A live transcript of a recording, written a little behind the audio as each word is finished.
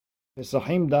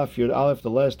Pesachim Daf Yud Aleph, the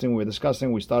last thing we're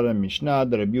discussing, we started in Mishnah.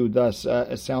 The Rabbi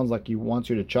Yehuda, it sounds like he wants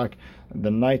you to check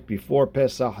the night before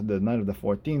Pesach, the night of the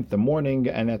 14th, the morning,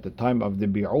 and at the time of the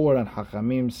Bi'ur, and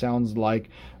Hachamim sounds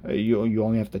like you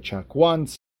only have to check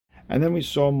once. And then we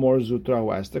saw more Zutra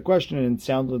who asked the question, and it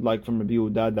sounded like from Rabbi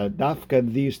Yehuda that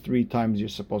Dafka, these 3 times you're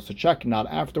supposed to check, not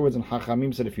afterwards, and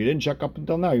Hachamim said if you didn't check up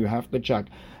until now, you have to check.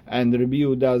 And Rabbi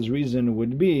Yehuda's reason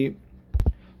would be,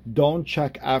 don't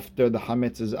check after the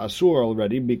hametz is asur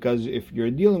already, because if you're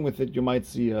dealing with it, you might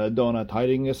see a donut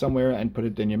hiding somewhere and put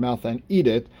it in your mouth and eat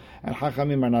it, and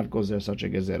Hachamim are not gozer such a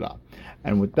gezerah.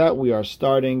 And with that, we are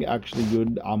starting actually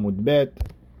Yud Amud Bet,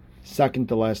 second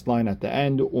to last line at the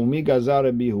end. Umi gazar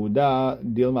Rabbi Yehuda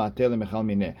dilma atel mechal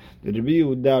mineh. The Rabbi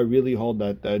Yehuda really hold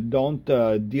that don't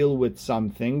deal with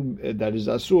something that is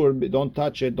asur. Don't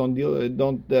touch it. Don't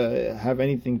have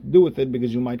anything to do with it,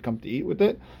 because you might come to eat with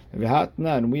it.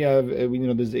 And we have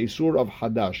there's a sur of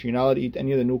hadash. You're not allowed to eat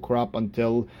any of the new crop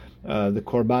until the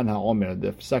Korban HaOmer.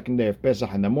 The second day of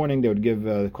Pesach in the morning, they would give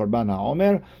the Korban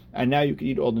HaOmer, and now you can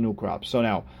eat all the new crops. So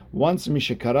now, once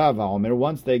Mishekarav HaOmer,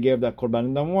 once they gave that Korban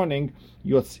in the morning,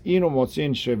 Yotz'in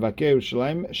u'motzin shevakei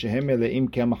Yerushalayim shehem eleim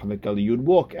kemach v'kali. You'd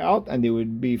walk out, and they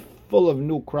would be full of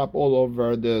new crop all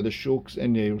over the shuks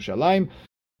in Yerushalayim.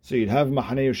 So you'd have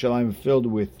Machaneh Yerushalayim filled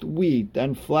with wheat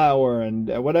and flour and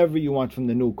whatever you want from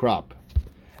the new crop.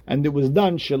 And it was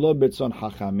done shelo b'tzon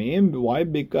hachamim. Why?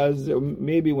 Because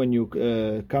maybe when you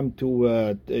come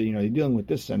to you're dealing with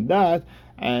this and that,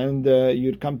 and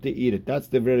you'd come to eat it. That's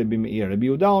the very Rabbi Meir. Rabbi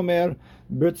Yehuda Omer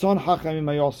b'tzon hachamim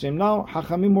ayosim. Now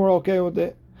hachamim were okay with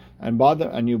it. And by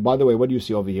the way, what do you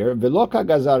see over here? Veloka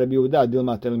gazar Rabbi Yehuda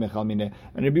dilma tel mechal mineh.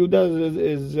 And Rabbi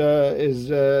Yehuda is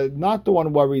not the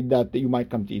one worried that you might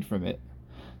come to eat from it.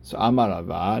 So Amar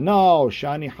Rava, no,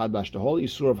 Shani Hadash, the whole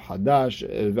Isur of Hadash,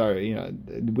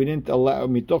 we didn't allow,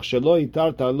 mitoch shelo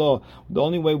itarta lo, the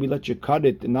only way we let you cut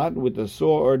it, not with a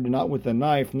sword, not with a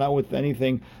knife, not with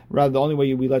anything, rather the only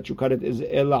way we let you cut it is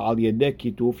ela al yedek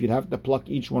kituf, you'd have to pluck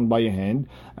each one by your hand,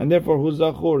 and therefore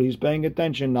huzachur, he's paying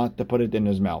attention not to put it in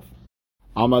his mouth.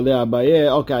 Amar le Abaye,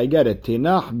 okay, I get it,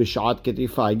 tinach b'shat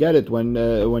ketifa, I get it,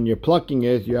 when you're plucking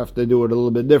it, you have to do it a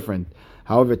little bit different.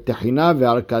 However, tehina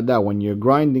ve'arkada, when you're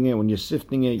grinding it, when you're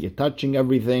sifting it, you're touching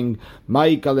everything.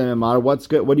 What's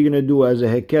good? What are you going to do as a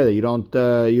heker? You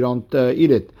don't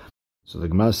eat it. So the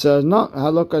Gemara says, no,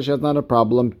 halokash, that's not a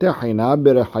problem. Tehina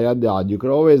berechayad. You could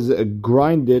always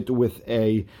grind it with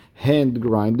a hand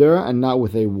grinder and not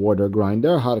with a water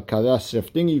grinder. Harkada,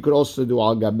 sifting. You could also do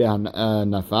al gabe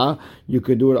nafa. You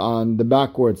could do it on the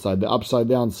backward side, the upside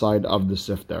down side of the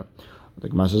sifter. The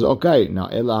Gemara says, okay, now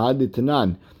elahad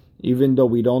itanan. Even though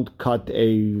we don't cut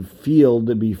a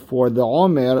field before the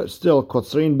Omer, still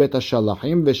kotzrin bet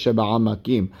hashalachim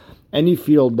v'sheba'amakim. Any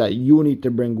field that you need to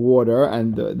bring water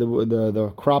and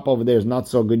the crop over there is not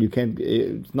so good,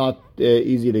 it's not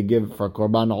easy to give for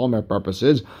korban Omer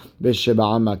purposes,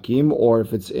 v'sheba'amakim, or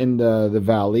if it's in the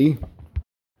valley.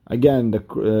 Again,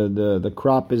 the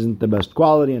crop isn't the best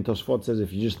quality, and Tosfot says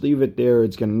if you just leave it there,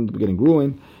 it's going to end up getting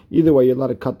ruined. Either way, you're allowed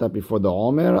to cut that before the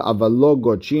Omer, avalo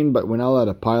gochin, but we're not allowed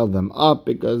to pile them up,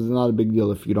 because it's not a big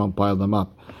deal if you don't pile them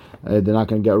up. They're not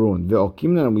going to get ruined.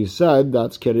 Ve'okimna, and we said,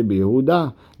 that's Rabbi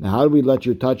Yehuda. Now, how do we let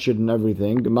you touch it and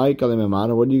everything? What are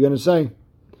you going to say?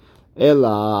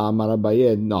 Ela amar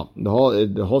Abaye. No, the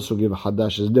whole sugi of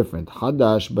Hadash is different.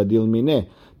 Hadash badil mineh.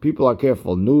 People are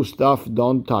careful. New stuff,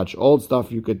 don't touch. Old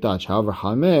stuff, you could touch. However,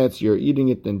 hametz, you're eating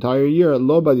it the entire year.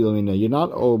 Lo badil mineh. You're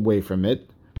not away from it.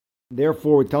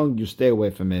 Therefore, we're telling you stay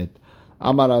away from it.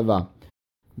 Amar Rava.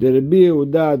 The Rabbi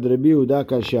Yehuda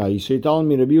kasha. So you're telling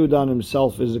me Rabbi Yehuda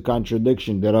himself is a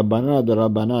contradiction. The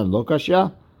Rabbanan, lo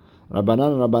kasha?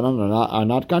 Rabbanan are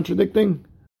not contradicting?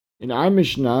 In our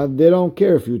Mishnah, they don't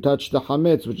care if you touch the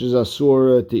hametz, which is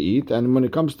asur to eat. And when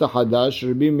it comes to Hadash,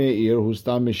 Rabbi Meir, who's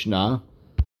the Mishnah,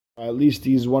 at least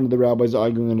he's one of the rabbis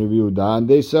arguing in Rabbi Yehuda, and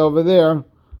they say over there,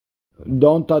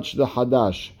 don't touch the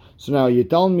Hadash. So now you're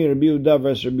telling me Rabbi Yehuda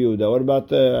versus Rabbi Yehuda. What about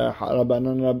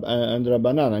Rabbanan and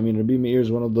Rabbanan? I mean, Rabbi Meir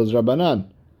is one of those Rabbanan.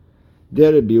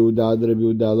 De Rabbi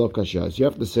Yehuda lo kasha. So you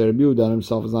have to say Rabbi Yehuda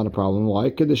himself is not a problem.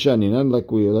 Why? Kedeshaninan, like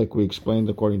we explained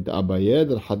according to Abaye,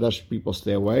 that Hadash people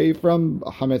stay away from,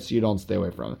 Hametz you don't stay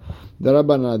away from. The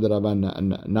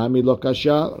Rabbanan, Nami lo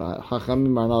kasha.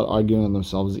 Hachamim are not arguing on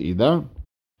themselves either.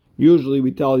 Usually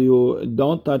we tell you,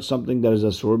 don't touch something that is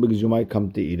asur, because you might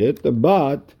come to eat it.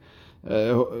 But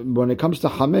when it comes to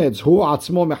hametz, hu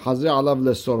atzmo mechazeh alav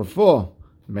lesorfo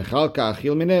mechal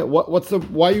ka'achil mineh.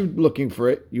 Why are you looking for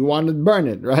it? You want to burn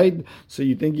it, right? So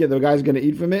you think the guy's going to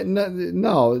eat from it?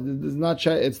 No, it's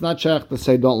not shaykh to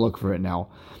say don't look for it now.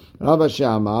 Rav Ashi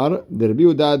Amar, Rabbi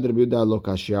Yehuda lo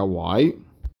kashya. Why?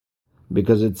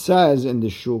 Because it says in the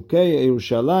Shukei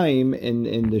Yerushalayim,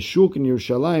 in the Shuk in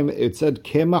Yerushalayim, it said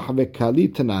Kemach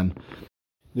veKalitanan.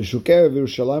 The Shukei of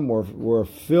Yerushalayim were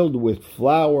filled with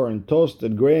flour and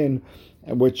toasted grain,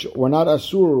 which were not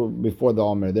asur before the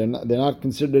Omer. They're not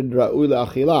considered ra'ul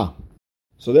achila.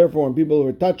 So therefore, when people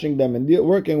were touching them and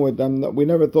working with them, we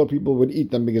never thought people would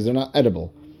eat them because they're not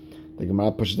edible. The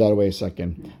Gemara pushes that away a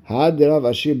second. Had Rav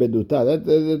Ashi beduta.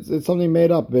 It's something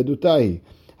made up. Bedutahi.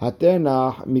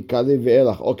 Haternach mikali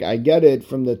ve'elach. Okay, I get it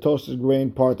from the toasted grain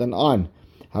part and on.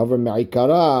 However,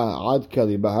 me'ikara ad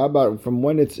kali. But how about from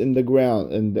when it's in the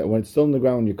ground and when it's still in the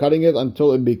ground, you're cutting it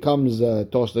until it becomes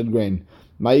toasted grain.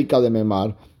 Ma'ikale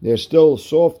memar. They're still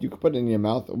soft. You can put it in your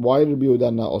mouth. Why did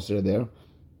Yehuda not osir there?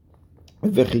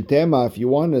 V'chitema. If you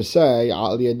want to say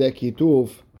al yedek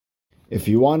hituf, if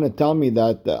you want to tell me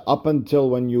that up until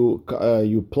when you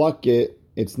pluck it,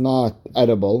 it's not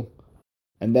edible.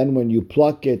 And then when you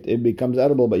pluck it, it becomes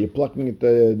edible, but you're plucking it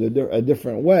a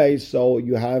different way, so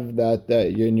you have that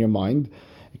in your mind.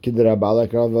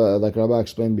 Like Rabbi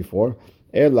explained before.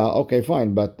 Okay,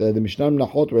 fine, but the Mishnah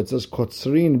Menachot, where it says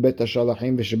Kotzrin bet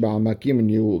hashalachim v'sheba'amakim,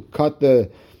 and you cut the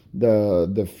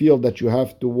field that you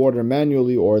have to water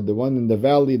manually, or the one in the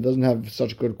valley doesn't have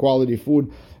such good quality food.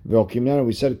 We said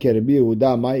we said it's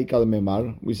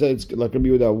like Rabbi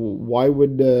Yehuda. Why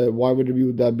would Rabbi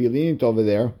Yehuda be lenient over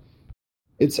there?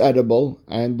 It's edible,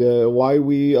 and why are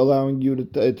we allowing you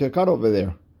to cut over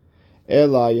there?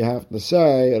 Ela, you have to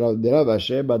say, when Rav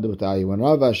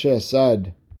Ashi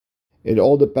said, it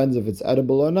all depends if it's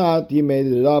edible or not, he made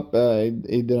it up,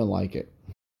 he didn't like it.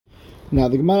 Now,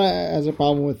 the Gemara has a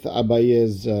problem with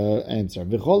Abaye's answer.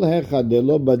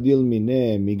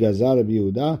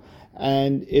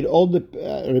 And it all Rabbi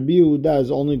Yehuda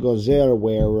is only gozer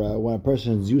where when a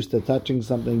person is used to touching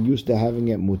something, used to having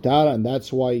it mutar, and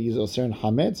that's why he's oser in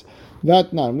hametz.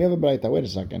 That not. We have a braita. Wait a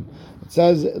second. It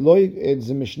says it's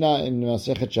a Mishnah in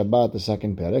Masechet Shabbat, the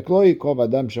second perek. Lo yikov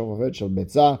adam shel shel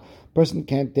betza. Person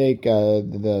can't take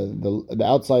the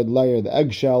outside layer, the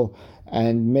eggshell,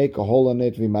 and make a hole in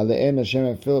it. V'male'en Hashem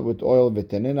and fill it with oil.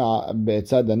 V'tenena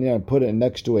be'etzad danir and put it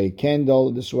next to a candle.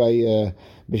 This way.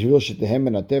 So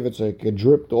it could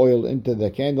drip the oil into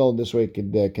the candle. This way it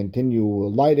could continue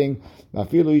lighting.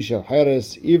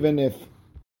 Even if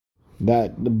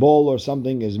that the bowl or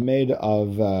something is made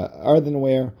of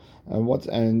earthenware,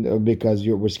 because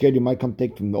we're scared you might come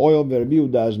take from the oil.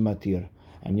 Matir,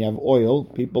 and you have oil.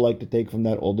 People like to take from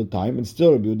that all the time, and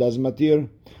still Rabbi Yehuda is matir.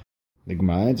 The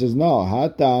Gemara says no.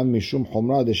 Hata mishum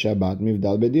chumra de Shabbat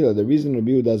mivdal bedila. The reason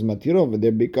Rabbi Yehuda is matir over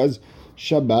there because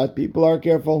Shabbat, people are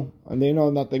careful, and they know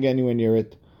not to get anywhere near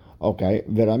it. Okay,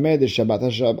 Verameh the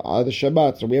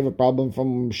Shabbat. So we have a problem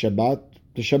from Shabbat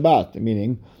to Shabbat,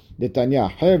 meaning Detanya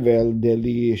Hevel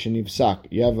Deli Shenivsak.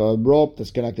 You have a rope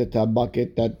that's connected to a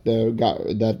bucket that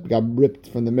got ripped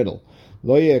from the middle.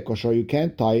 Lo kosher, you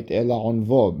can't tie it ela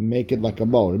onvo, make it like a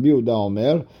bow. Rabbi Yehuda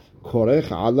Omer, Korech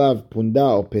alav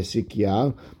punda or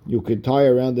pesikya. You could tie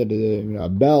around it a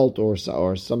belt or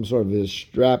some sort of a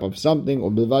strap of something,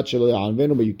 or but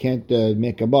you can't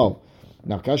make a bow.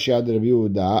 Now, Kashi ad Rabbi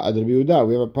Yehuda,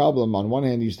 we have a problem. On one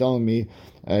hand, he's telling me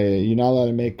you're not allowed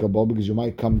to make a bow because you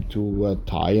might come to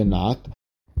tie a knot.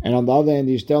 And on the other hand,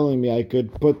 he's telling me I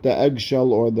could put the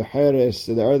eggshell or the heres,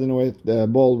 the earthenware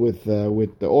bowl with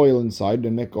the oil inside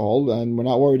and make a hole, and we're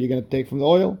not worried you're going to take from the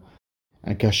oil.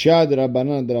 And Kashya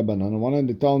Rabbanan. On one hand,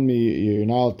 they tell me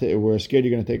we're scared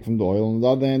you're going to take from the oil. On the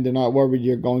other hand, they're not worried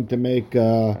you're going to make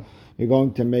a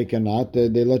knot.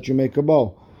 They let you make a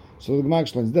bow. So the Gemara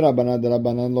explains,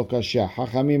 Rabbanan lo Kashya.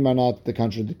 Hachamim are not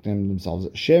contradicting themselves.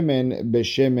 Shemen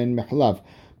b'shemen mehlav.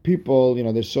 People,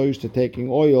 they're so used to taking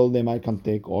oil, they might come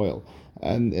take oil.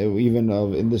 And even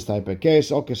in this type of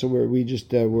case, okay, so we're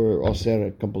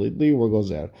oser completely, we're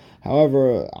gozer.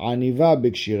 However, aniva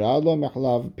bikshira lo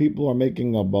mehlav, people are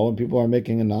making a bow and people are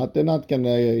making a knot, they're not going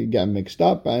to get mixed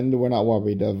up, and we're not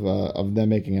worried of them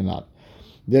making a knot.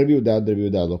 Rabbi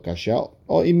Yehuda lo kasha,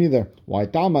 or even neither. Why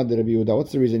Tama Rabbi Yehuda?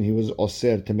 What's the reason he was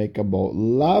oser to make a bow?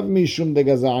 Lav mishum de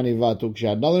gaza aniva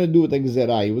tuksha. Nothing to do with the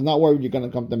gezerah. He was not worried you're going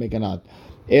to come to make a knot.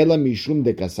 Ela mishum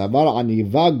de kasavar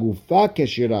aniva gufa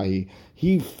keshirahi.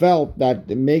 He felt that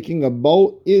making a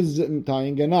bow is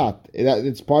tying a knot.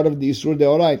 It's part of the Isur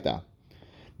Deoraita.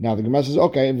 Now the Gemara says,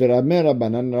 okay,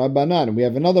 Rabbanan. We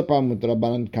have another problem with the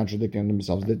Rabbanan contradicting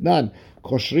themselves. That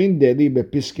koshrin deli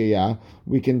bepiskeya.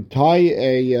 We can tie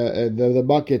the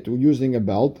bucket using a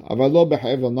belt. Avalo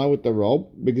behavel, not with the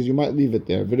rope, because you might leave it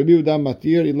there. V'Rabbi Yehuda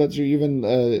matir. He lets you even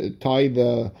tie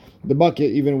the bucket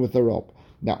even with the rope.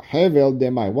 Now, hevel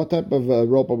demai, what type of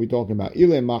rope are we talking about?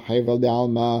 Ilema hevel de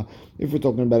alma. If we're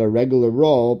talking about a regular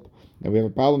rope, and we have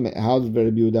a problem. How's Rabbi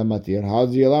Yehuda matir?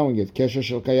 How's he allowing it? Kesha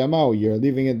shel kayamau. You're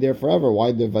leaving it there forever.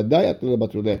 Why the vadayat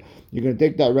lebatule? You're going to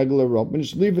take that regular rope and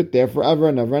just leave it there forever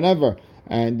and ever and ever,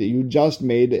 and you just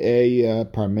made a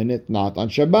permanent knot on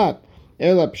Shabbat.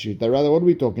 Ela pshita. Rather, what are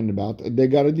we talking about? De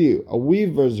gardi, a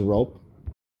weaver's rope,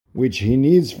 which he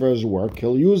needs for his work.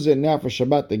 He'll use it now for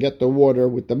Shabbat to get the water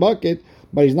with the bucket,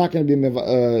 but he's not going to be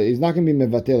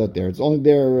mevatel it there. It's only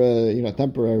there,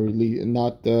 temporarily,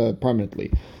 not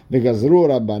permanently. Because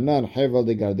Rabbanan hevel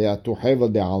de gardeatu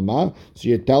hevel de alma. So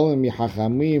you're telling me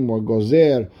hachamim or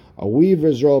gozer a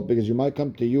weaver's rope because you might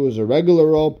come to use a regular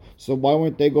rope. So why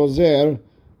weren't they gozer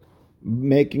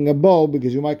making a bow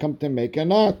because you might come to make a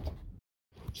knot?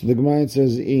 So the Gemara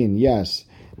says yes.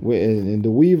 In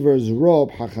the weaver's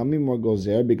rope, hachamim or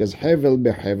gozer, because hevel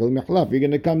behevel mechlaf. You're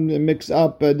going to come and mix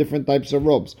up different types of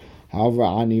ropes. However,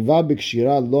 aniva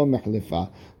b'kshira lo mechlifa.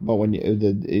 But when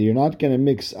you're not going to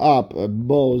mix up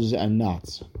bows and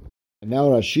knots. And now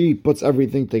Rashi puts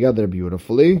everything together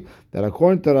beautifully. That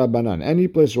according to Rabbanan, any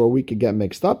place where we could get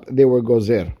mixed up, they were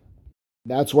gozer.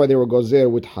 That's why they were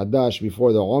gozer with hadash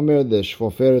before the omer, the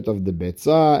shfoferet of the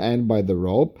betzah, and by the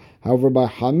rope. However, by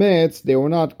hametz, they were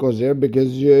not gozer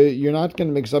because you're not going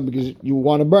to mix up because you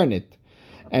want to burn it.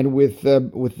 And with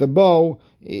the bow,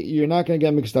 you're not going to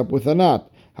get mixed up with a knot.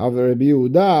 However, Rabbi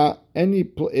Yehuda,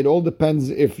 it all depends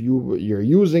if you're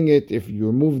using it, if you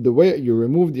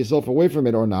removed yourself away from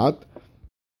it or not.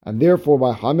 And therefore,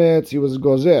 by hametz, he was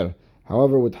gozer.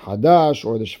 However, with hadash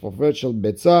or the shfofet shel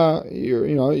betzah,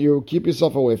 you keep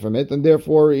yourself away from it, and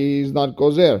therefore he's not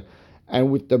gozer. And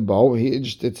with the bow,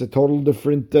 it's a total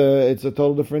different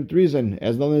reason. It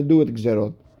has nothing to do with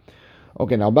gzerot.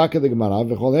 Okay, now back to the Gemara.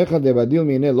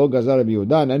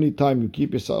 And anytime you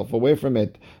keep yourself away from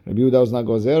it, Rabbi Yehuda was not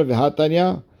gozer.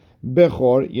 V'hatanya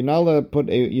bechor. You're not allowed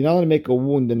to make a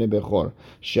wound in a bechor.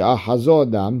 She'ahazo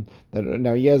adam.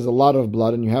 Now he has a lot of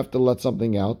blood, and you have to let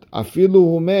something out. Afilu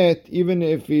humet. Even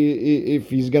if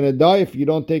he's gonna die, if you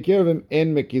don't take care of him,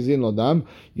 en mekizin lodam.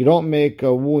 You don't make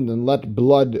a wound and let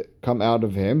blood come out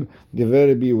of him. Divrei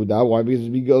Rabbi Yehuda. Why? Because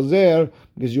we go there.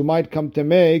 Because you might come to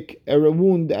make a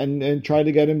wound and try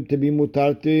to get him to be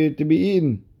mutar to be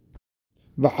eaten.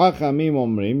 V'chachamim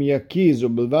omrim yakiz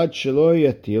u'bilvad shelo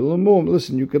yatil mum.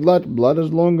 Listen, you could let blood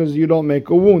as long as you don't make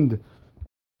a wound.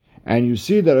 And you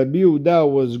see that Rabbi Yehuda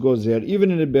was gozer, even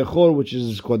in a bechor, which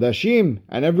is kodashim,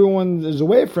 and everyone is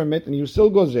away from it, and you still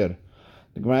gozer.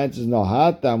 The Gemara says, no,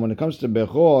 hatam, when it comes to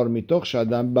bechor, mitoch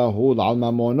shadam bahul al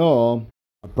mamono,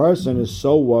 a person is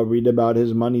so worried about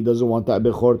his money, doesn't want that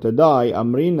bechor to die,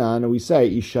 amrina, and we say,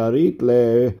 isharit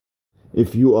le,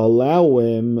 if you allow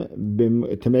him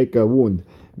to make a wound,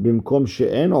 bimkom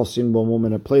she'en osin bomum,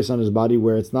 in a place on his body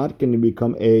where it's not going to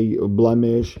become a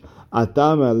blemish, he might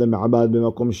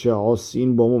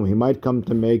come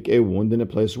to make a wound in a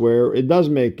place where it does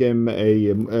make him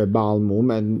a baal mum,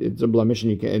 and it's a blemish,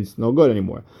 and it's no good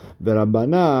anymore.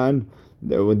 V'Rabbanan,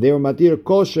 they were matir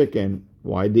kol sheken.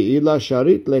 Why the ila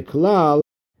sharit leklal?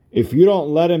 If you don't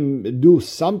let him do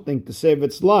something to save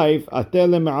its life,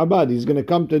 atel me'abad, he's going to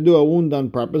come to do a wound on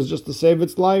purpose just to save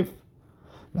its life.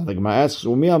 Now the Gemara asks,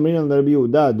 do we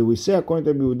say according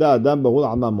to Rabbi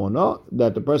Yehuda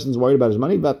that the person's worried about his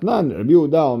money? Vatnan, Rabbi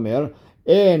Yehuda Omer,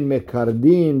 en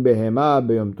mekardin behema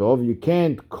beyom tov. You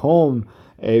can't comb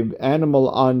an animal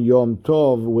on Yom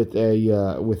Tov with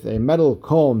a metal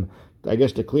comb, I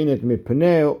guess, to clean it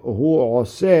mipnei hu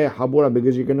oseh habura,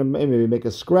 because you're going to maybe make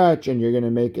a scratch and you're going to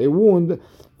make a wound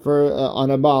for on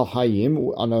a Baal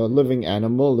Hayim, on a living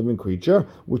animal, living creature,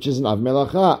 which is an Av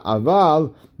Melacha.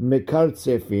 Aval Mekar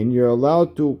Tsefin, you're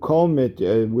allowed to comb it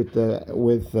with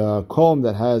comb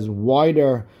that has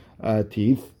wider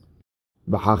teeth.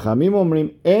 V'Hachamim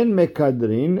omrim en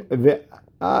mekadrin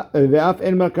ve'af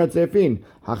en Mekar Tsefin.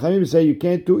 Hachamim say you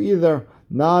can't do either,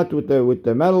 not with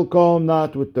the metal comb,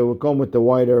 not with the comb with the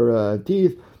wider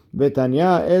teeth.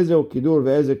 V'Tanya ezo kidur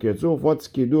ve'ezo kirtzuf. What's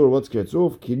kidur? What's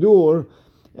kirtzuf? Kidur,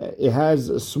 it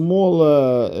has small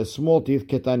teeth,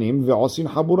 ketanim, ve'osin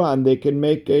habura, and they can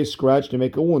make a scratch to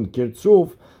make a wound.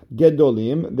 Kirtzuf,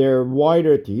 gedolim, they're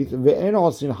wider teeth, ve'en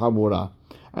osin habura,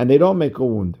 and they don't make a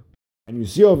wound. And you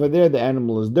see over there, the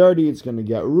animal is dirty, it's going to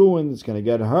get ruined, it's going to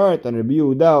get hurt, and Rabbi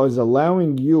Yehuda is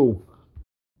allowing you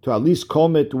to at least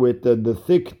comb it with the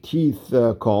thick teeth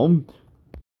comb,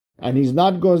 and he's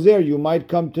not gozer, you might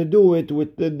come to do it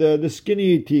with the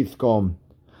skinny teeth comb.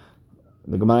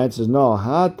 The Gemara says, no,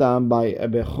 hatam by a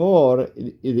bechor,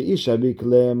 the isha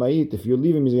bikle ma'it. If you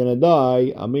leave him, he's going to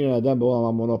die. Amir adam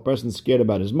b'olam, a person scared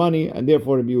about his money, and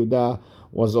therefore Rabbi Yehuda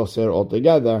was osir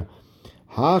altogether.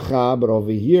 Hacha, but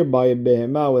over here by a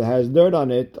behemah that has dirt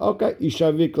on it, okay,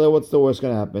 ishavikle, what's the worst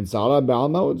going to happen? Sa'ara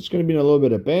be'alma, it's going to be in a little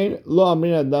bit of pain. Lo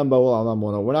amrin adam ba'ul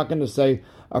alamona. We're not going to say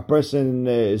a person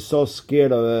is so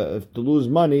scared to lose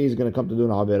money, he's going to come to do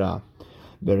an avera.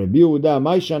 So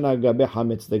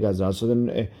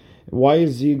then, why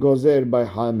is he gozer by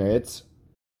hametz?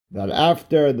 That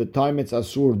after the time it's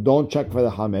asur, don't check for the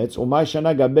hametz.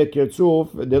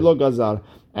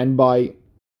 And by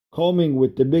combing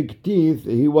with the big teeth,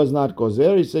 he was not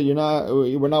gozer. He said,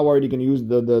 we're not worried you can use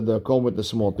the comb with the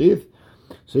small teeth.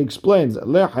 So he explains,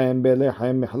 lechem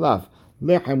belechem michlaf.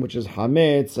 Lechem, which is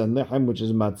hametz, and lechem, which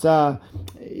is matzah.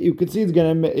 You can see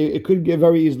it could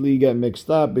very easily get mixed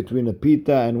up between a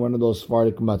pita and one of those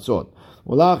Sephardic matzot.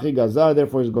 Ulachi gazar,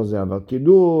 therefore is gozer.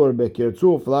 Kidur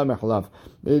bekirtzuf la mechlaf.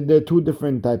 There are two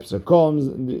different types of combs.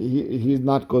 He's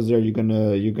not gozer.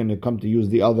 You're gonna come to use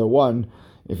the other one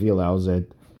if he allows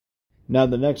it. Now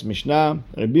the next Mishnah,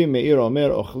 Rabbi Meir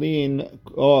Omer ochlin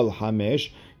all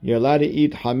hamesh. You're allowed to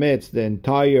eat hametz the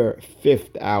entire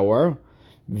 5th hour.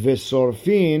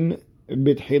 V'sorfin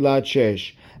b'tchilat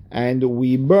shesh, and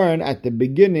we burn at the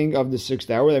beginning of the 6th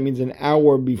hour. That means an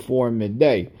hour before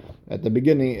midday. At the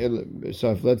beginning,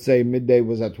 so if let's say midday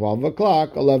was at 12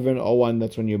 o'clock, 11:01,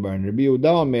 that's when you burn. Rabbi Yehuda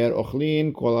Omer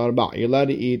ochlin kol arba. You're allowed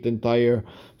to eat the entire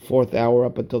 4th hour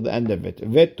up until the end of it.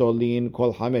 V'tolin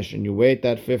kol hamesh, and you wait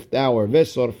that 5th hour.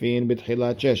 V'sorfin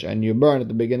b'tchilat shesh, and you burn at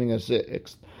the beginning of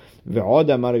 6th. ועוד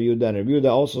אמר רבי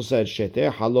יהודה also said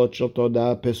שתי חלות של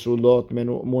תודה פסולות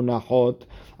מונחות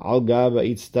על גב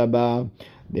האצטבה.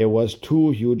 There was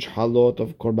 2 huge halot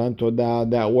of korban todah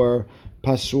that were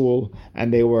pasul,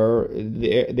 and they were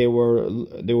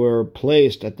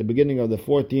placed at the beginning of the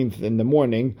 14th in the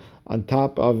morning on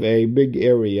top of a big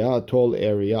area, a tall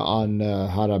area on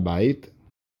Har HaBayit.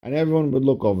 And everyone would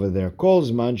look over there. Kol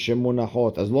zman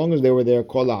shemunachot. As long as they were there,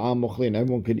 kol ha'am mochlin.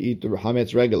 Everyone could eat the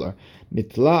hametz regular.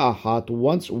 Nitla ahat.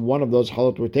 Once one of those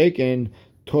halot were taken,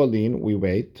 tolin, we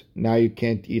wait. Now you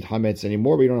can't eat hametz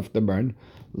anymore, but you don't have to burn.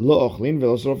 Lo ochlin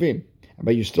velo sorofin.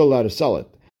 But you're still allowed to sell it.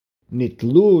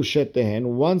 Nitlu shetehen.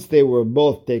 Once they were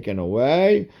both taken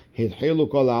away, hithilu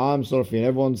kol ha'am sorofin.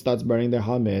 Everyone starts burning their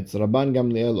hametz. Rabban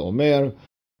Gamliel Omer,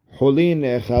 hulin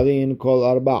echalin kol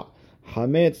arba.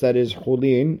 Hametz, that is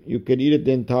chulin, you could eat it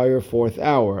the entire 4th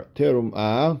hour.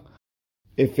 Terumah,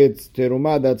 if it's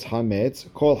terumah, that's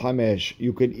hametz. Kol hamesh,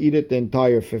 you could eat it the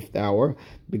entire 5th hour,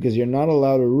 because you're not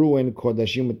allowed to ruin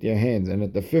kodashim with your hands. And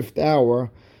at the 5th hour,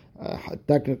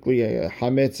 technically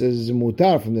hametz is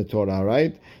mutar from the Torah,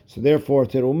 right? So therefore,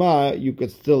 terumah, you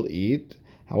could still eat.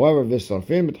 However,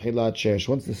 v'sorfin b'tchilat shesh,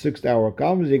 once the 6th hour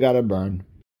comes, you gotta burn.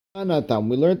 We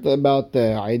learned about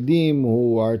Aidim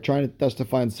who are trying to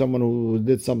testify on someone who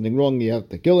did something wrong. You have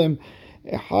to kill him.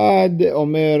 One of the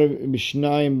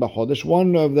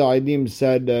Aidim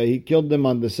said he killed them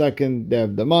on the 2nd day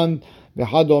of the month. The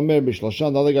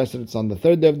other guy said it's on the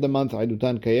 3rd day of the month.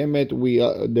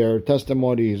 Their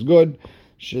testimony is good.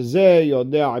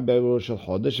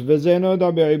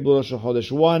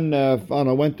 One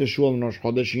went to shul in Rosh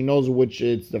Chodesh. He knows which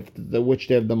day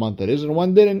of the month it is, and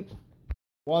one didn't.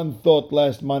 One thought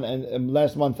last month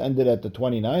ended at the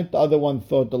 29th. The other one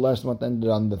thought the last month ended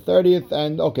on the 30th.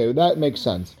 And okay, that makes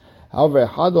sense. However,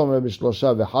 Had Omer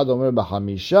b'shlosha v'Had Omer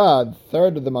b'hamisha,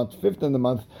 3rd of the month, 5th of the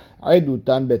month,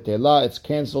 Aidutan betela, it's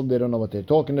cancelled. They don't know what they're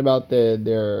talking about.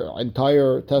 Their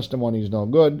entire testimony is no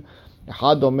good.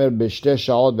 Had Omer b'shte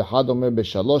sha'ot v'Had Omer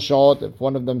b'shalosh sha'ot. If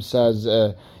one of them says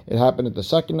it happened at the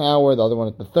 2nd hour, the other one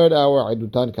at the 3rd hour,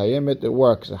 Aidutan kayemet, it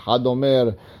works. Had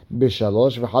Omer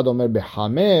b'shalosh v'Had Omer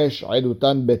b'chamesh,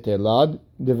 Aidutan betelad.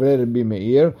 Divrei Rabbi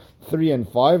Meir, 3 and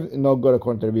 5, no good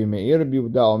according to Rabbi Meir. Rabbi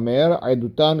Yehuda Omer,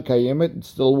 Aidutan kayemet, it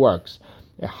still works.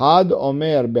 Had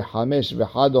Omer b'chamesh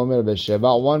v'Had Omer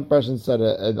b'sheva. One person said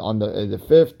it on the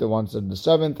 5th, the one said the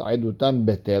 7th, Aidutan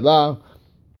betela.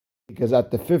 Because at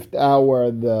the 5th hour,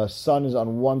 the sun is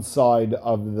on one side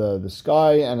of the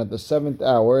sky, and at the 7th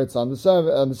hour, it's on the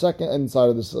second side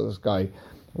of the sky.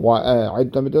 At the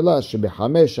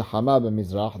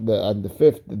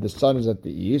 5th, the sun is at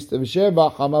the east.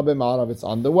 It's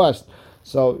on the west.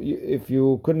 So if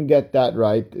you couldn't get that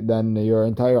right, then your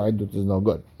entire Aidut is no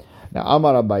good. Now,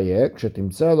 Amar Abaye,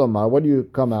 what do you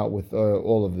come out with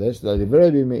all of this?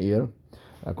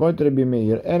 According to Rabbi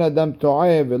Meir,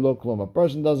 a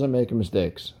person doesn't make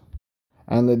mistakes.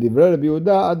 And the Divrei Rabbi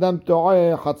Yehuda, Adam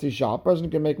to'eh chatzi shah. A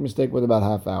person can make a mistake with about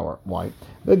half hour. Why?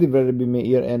 The Divrei Rabbi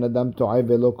Meir and Adam to'eh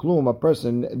velo klum. A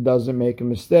person doesn't make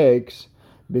mistakes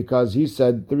because he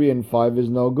said 3 and 5 is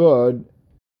no good.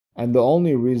 And the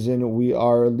only reason we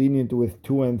are lenient with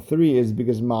 2 and 3 is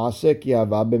because ma'aseh ki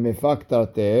hava b'mefak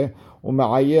tarteh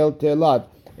u'ma'ayel telat.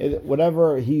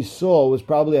 whatever he saw was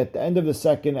probably at the end of the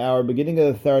second hour, beginning of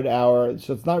the third hour.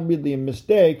 So it's not really a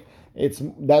mistake.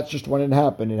 That's just when it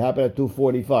happened. It happened at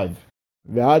 2:45.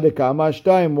 V'hadika amar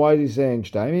shtayim. Why is he saying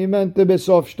shtayim? He meant the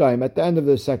besof shtayim, at the end of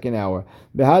the second hour.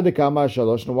 V'hadika amar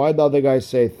shalosh. And why did the other guy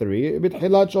say 3?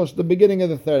 B'tchilat shalosh, the beginning of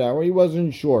the third hour. He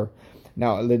wasn't sure.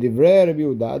 Now, l'divrei Rabbi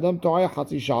Yehuda, adam to'ay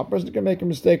chatzi shah. A person can make a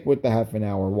mistake with the half an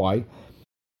hour. Why?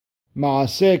 Whatever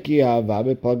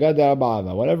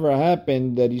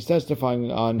happened that he's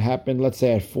testifying on happened, let's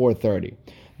say at 4:30.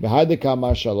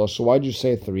 So why'd you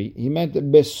say 3? He meant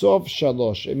besof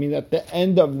shalosh. I mean at the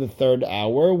end of the third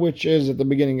hour, which is at the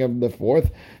beginning of the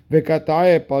fourth. And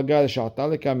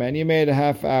he made a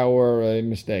half hour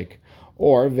mistake.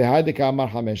 Or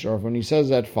when he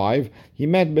says at 5, he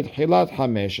meant betchilat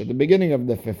hamesh, at the beginning of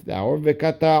the fifth hour. And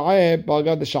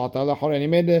he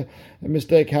made a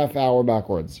mistake half hour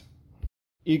backwards.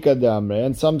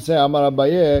 And some say Amar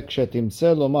Abaye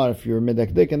kshetimtze lomar, if you're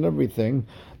medakdek and everything,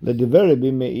 ledivrei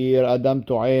Rabbi Meir adam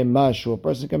to'eh mashu, a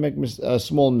person can make a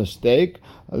small mistake.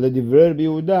 Ledivrei Rabbi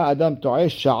Yehuda adam to'eh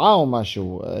sha'a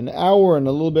mashu, an hour and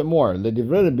a little bit more.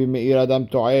 Ledivrei Rabbi Meir adam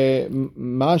to'eh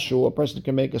mashu, a person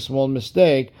can make a small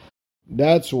mistake.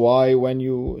 That's why when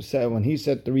he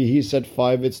said 3, he said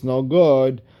 5, it's no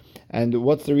good. And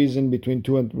what's the reason between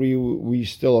 2 and 3 we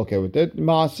still okay with it?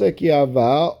 So if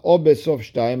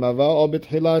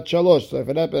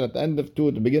it happened at the end of 2,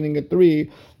 at the beginning of 3,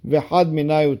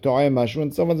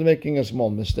 when someone's making a small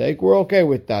mistake, we're okay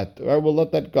with that. Right? We'll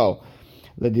let that go.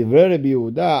 A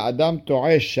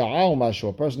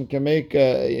person can make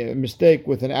a mistake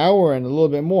with an hour and a little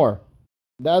bit more.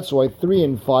 That's why 3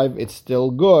 and 5, it's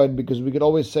still good, because we could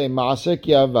always say ma'aseh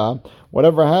ki hava,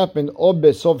 whatever happened, o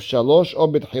besof shalosh, o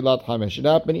betchilat hamesh. It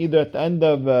happened either at the end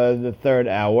of the third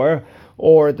hour,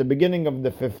 or at the beginning of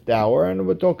the fifth hour, and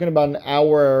we're talking about an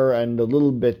hour and a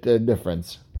little bit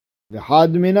difference. When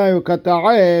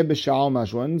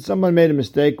someone made a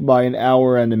mistake by an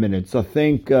hour and a minute, so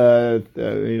think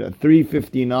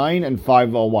 3:59 and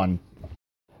 5:01.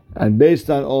 And based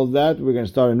on all that, we're going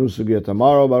to start a new sugya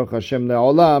tomorrow. Baruch Hashem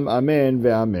le'olam. Amen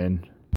ve'amen.